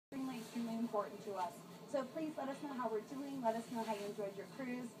important to us. So please let us know how we're doing. Let us know how you enjoyed your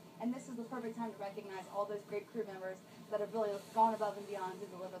cruise. And this is the perfect time to recognize all those great crew members that have really gone above and beyond to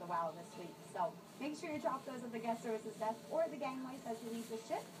deliver the wow this week. So make sure you drop those at the guest services desk or at the gangways as you leave the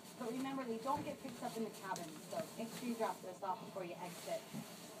ship. But remember, they don't get picked up in the cabin. So make sure you drop those off before you exit.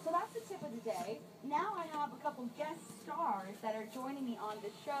 So that's the tip of the day. Now I have a couple guest stars that are joining me on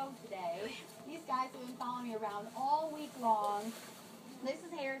the show today. These guys have been following me around all week long. This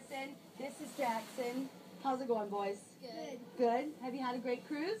is Harrison. This is Jackson. How's it going, boys? Good. Good? Have you had a great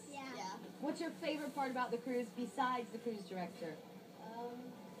cruise? Yeah. What's your favorite part about the cruise besides the cruise director?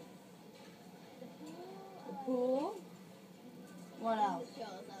 The The pool? What else?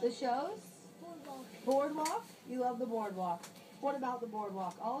 The shows? Boardwalk. Boardwalk? You love the boardwalk. What about the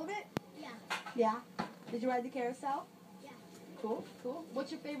boardwalk? All of it? Yeah. Yeah? Did you ride the carousel? Yeah. Cool, cool.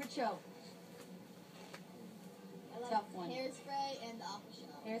 What's your favorite show? I like Tough one. Hairspray and the Aqua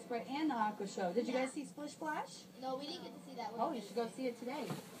Show. Hairspray and the Aqua Show. Did you guys see Splish Splash? No, we didn't get to see that one. Oh, you should go see it today.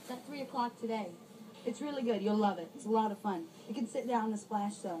 It's at 3 o'clock today. It's really good. You'll love it. It's a lot of fun. You can sit down in the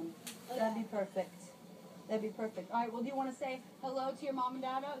splash zone. Okay. That'd be perfect. That'd be perfect. All right, well, do you want to say hello to your mom and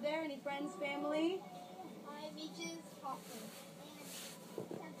dad out there? Any friends, family? Hi, Beaches, Hoffman,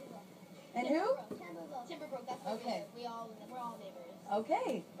 And who? Timberbrook. That's where Okay. we're all neighbors.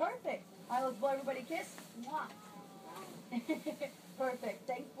 Okay, perfect. All right, let's blow everybody a kiss. Mwah. Perfect.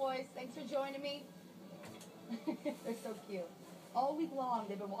 Thanks, boys. Thanks for joining me. They're so cute. All week long,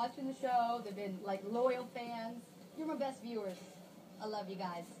 they've been watching the show. They've been, like, loyal fans. You're my best viewers. I love you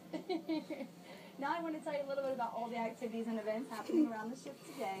guys. Now I want to tell you a little bit about all the activities and events happening around the ship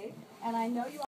today. And I know you